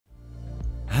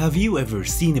Have you ever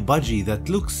seen a budgie that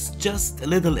looks just a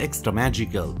little extra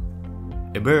magical?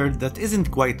 A bird that isn't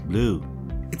quite blue,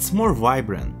 it's more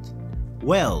vibrant.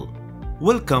 Well,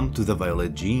 welcome to the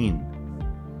violet gene.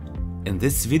 In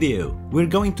this video, we're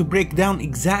going to break down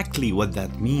exactly what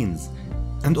that means,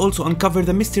 and also uncover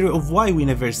the mystery of why we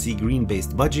never see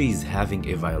green-based budgies having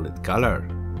a violet color.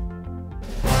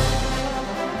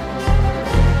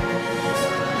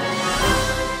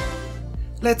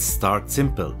 Let's start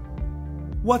simple.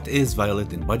 What is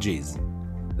violet in budgies?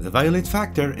 The violet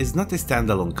factor is not a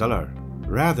standalone color,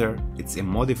 rather it's a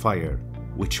modifier,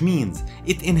 which means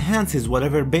it enhances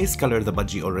whatever base color the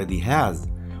budgie already has,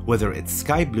 whether it's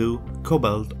sky blue,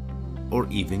 cobalt, or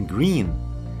even green.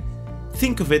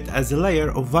 Think of it as a layer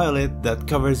of violet that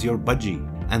covers your budgie,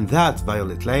 and that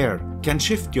violet layer can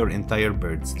shift your entire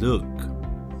bird's look.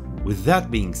 With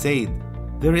that being said,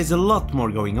 there is a lot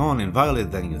more going on in violet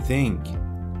than you think.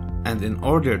 And in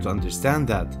order to understand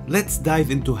that, let's dive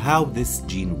into how this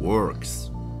gene works.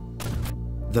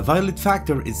 The violet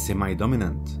factor is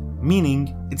semi-dominant,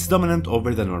 meaning it's dominant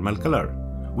over the normal color.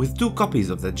 With two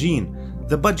copies of the gene,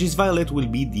 the budgie's violet will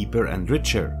be deeper and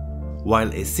richer,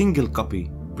 while a single copy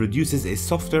produces a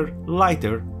softer,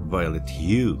 lighter violet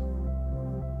hue.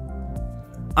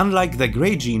 Unlike the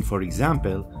gray gene, for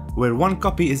example, where one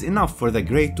copy is enough for the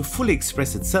gray to fully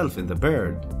express itself in the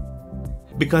bird.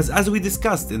 Because as we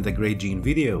discussed in the gray gene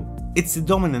video, it's a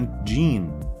dominant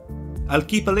gene. I'll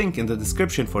keep a link in the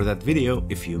description for that video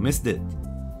if you missed it.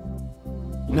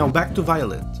 Now back to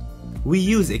violet. We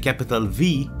use a capital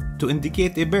V to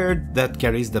indicate a bird that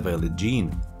carries the violet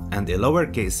gene, and a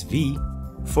lowercase v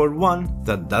for one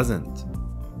that doesn't.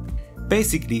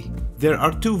 Basically, there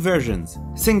are two versions: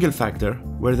 single factor,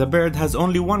 where the bird has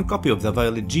only one copy of the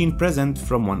violet gene present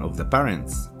from one of the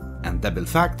parents, and double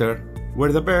factor,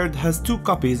 where the bird has two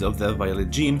copies of the violet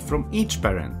gene from each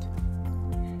parent.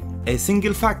 A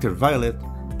single factor violet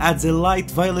adds a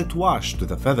light violet wash to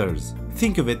the feathers,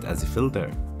 think of it as a filter.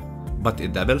 But a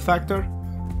double factor?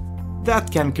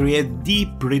 That can create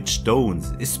deep rich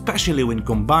tones, especially when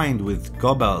combined with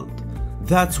cobalt.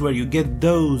 That's where you get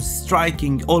those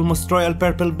striking, almost royal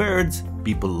purple birds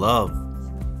people love.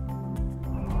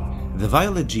 The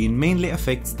violet gene mainly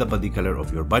affects the body color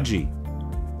of your budgie.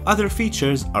 Other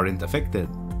features aren't affected,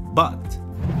 but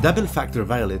double factor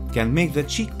violet can make the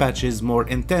cheek patches more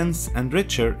intense and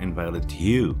richer in violet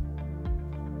hue.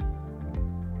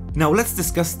 Now let's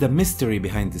discuss the mystery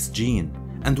behind this gene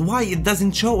and why it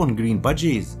doesn't show on green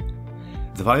budgies.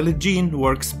 The violet gene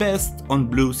works best on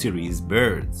blue series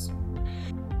birds.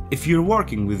 If you're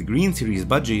working with green series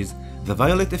budgies, the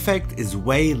violet effect is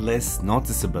way less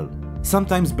noticeable,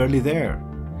 sometimes barely there.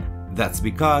 That's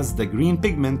because the green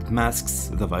pigment masks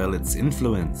the violet's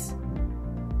influence.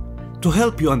 To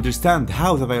help you understand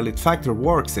how the violet factor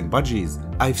works in budgies,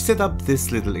 I've set up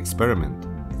this little experiment.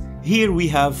 Here we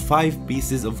have 5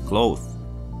 pieces of cloth,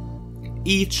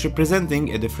 each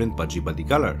representing a different budgie body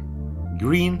color: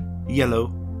 green,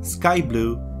 yellow, sky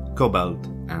blue, cobalt,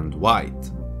 and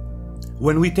white.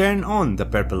 When we turn on the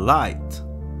purple light,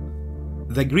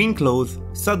 the green cloth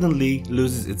suddenly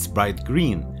loses its bright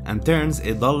green and turns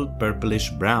a dull purplish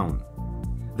brown.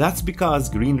 That's because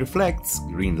green reflects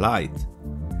green light,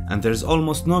 and there's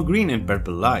almost no green in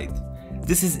purple light.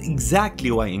 This is exactly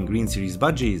why in green series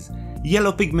budgies,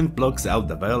 yellow pigment blocks out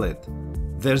the violet.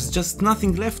 There's just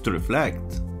nothing left to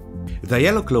reflect. The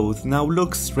yellow cloth now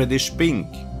looks reddish pink.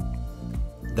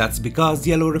 That's because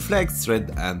yellow reflects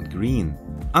red and green.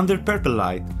 Under purple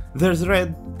light, there's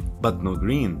red but no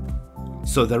green,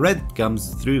 so the red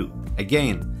comes through.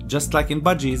 Again, just like in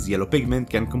budgies, yellow pigment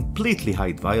can completely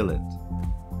hide violet.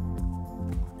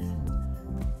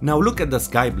 Now look at the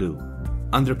sky blue.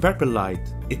 Under purple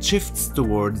light, it shifts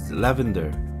towards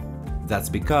lavender. That's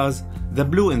because the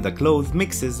blue in the cloth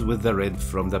mixes with the red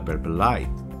from the purple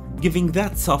light, giving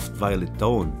that soft violet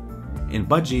tone. In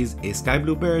budgies, a sky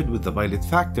blue bird with the violet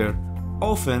factor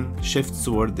often shifts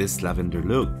toward this lavender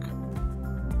look.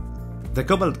 The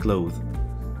cobalt cloth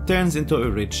turns into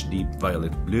a rich deep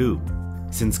violet blue,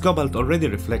 since cobalt already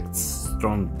reflects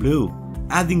strong blue.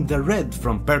 Adding the red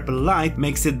from purple light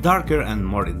makes it darker and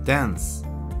more intense.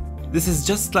 This is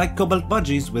just like cobalt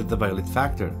budgies with the violet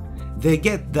factor. They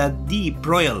get that deep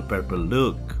royal purple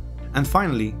look. And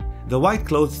finally, the white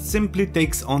cloth simply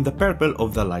takes on the purple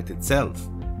of the light itself,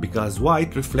 because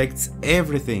white reflects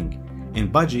everything.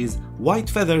 In budgies, white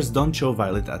feathers don't show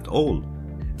violet at all.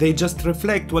 They just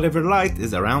reflect whatever light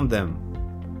is around them.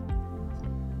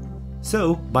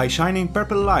 So, by shining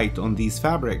purple light on these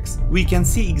fabrics, we can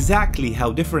see exactly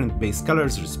how different base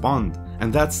colors respond,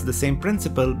 and that's the same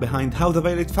principle behind how the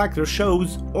violet factor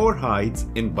shows or hides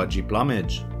in budgie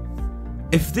plumage.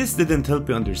 If this didn't help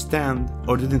you understand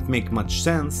or didn't make much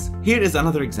sense, here is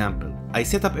another example. I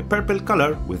set up a purple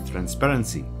color with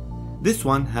transparency. This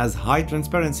one has high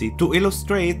transparency to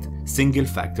illustrate single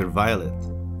factor violet,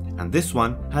 and this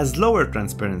one has lower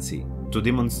transparency to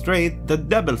demonstrate the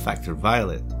double factor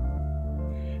violet.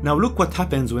 Now look what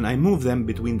happens when I move them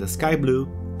between the sky blue,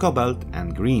 cobalt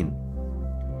and green.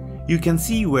 You can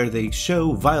see where they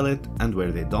show violet and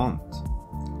where they don't.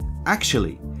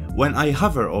 Actually, when I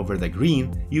hover over the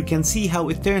green, you can see how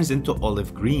it turns into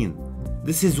olive green.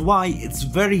 This is why it's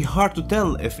very hard to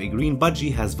tell if a green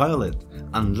budgie has violet,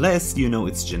 unless you know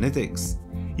its genetics.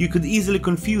 You could easily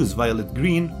confuse violet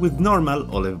green with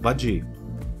normal olive budgie.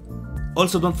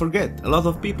 Also, don't forget, a lot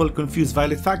of people confuse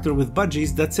violet factor with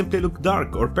budgies that simply look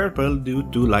dark or purple due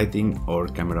to lighting or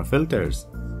camera filters.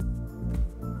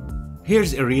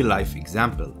 Here's a real-life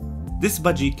example. This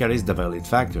budgie carries the violet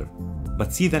factor,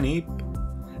 but see the nape?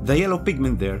 The yellow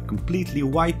pigment there completely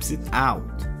wipes it out.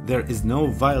 There is no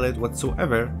violet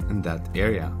whatsoever in that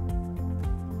area.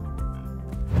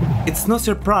 It's no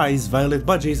surprise violet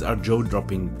budgies are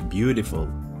jaw-dropping beautiful.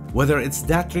 Whether it's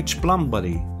that rich plum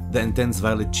body, the intense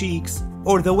violet cheeks,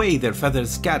 or the way their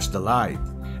feathers catch the light,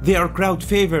 they are crowd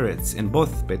favorites in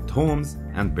both pet homes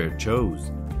and bird shows.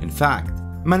 In fact,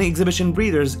 many exhibition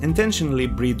breeders intentionally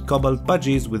breed cobalt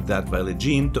budgies with that violet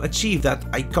gene to achieve that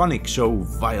iconic show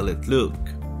violet look.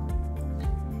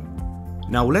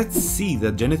 Now let's see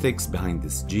the genetics behind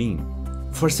this gene.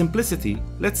 For simplicity,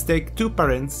 let's take two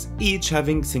parents, each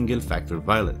having single factor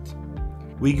violet.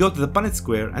 We go to the Punnett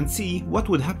square and see what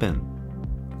would happen.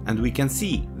 And we can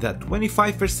see that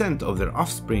 25% of their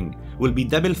offspring will be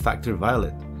double factor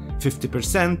violet,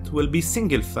 50% will be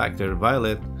single factor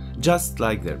violet, just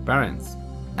like their parents,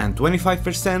 and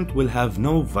 25% will have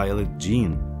no violet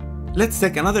gene. Let's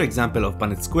take another example of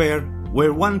Punnett square,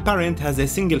 where one parent has a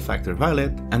single factor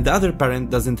violet and the other parent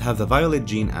doesn't have the violet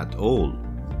gene at all.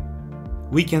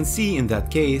 We can see in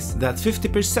that case that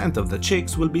 50% of the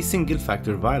chicks will be single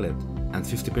factor violet and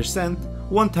 50%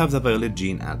 won't have the violet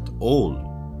gene at all.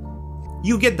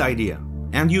 You get the idea,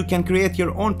 and you can create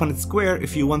your own Punnett square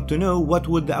if you want to know what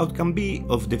would the outcome be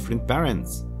of different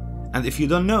parents. And if you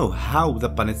don't know how the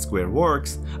Punnett square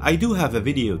works, I do have a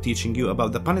video teaching you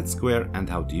about the Punnett square and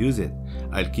how to use it.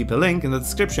 I'll keep a link in the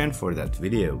description for that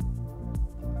video.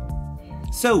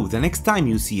 So, the next time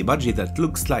you see a budgie that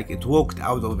looks like it walked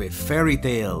out of a fairy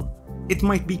tale, it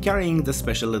might be carrying the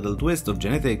special little twist of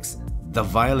genetics, the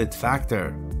violet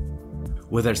factor.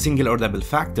 Whether single or double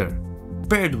factor,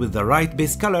 paired with the right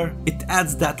base color, it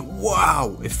adds that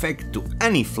wow effect to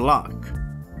any flock.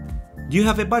 Do you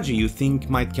have a budgie you think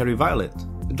might carry violet?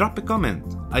 Drop a comment,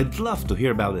 I'd love to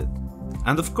hear about it.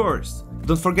 And of course,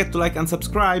 don't forget to like and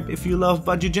subscribe if you love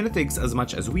budgie genetics as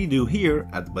much as we do here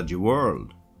at Budgie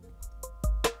World.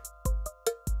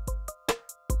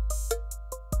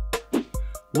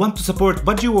 Want to support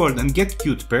Budgie World and get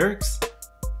cute perks?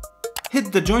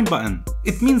 Hit the join button,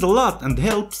 it means a lot and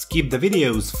helps keep the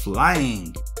videos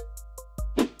flying.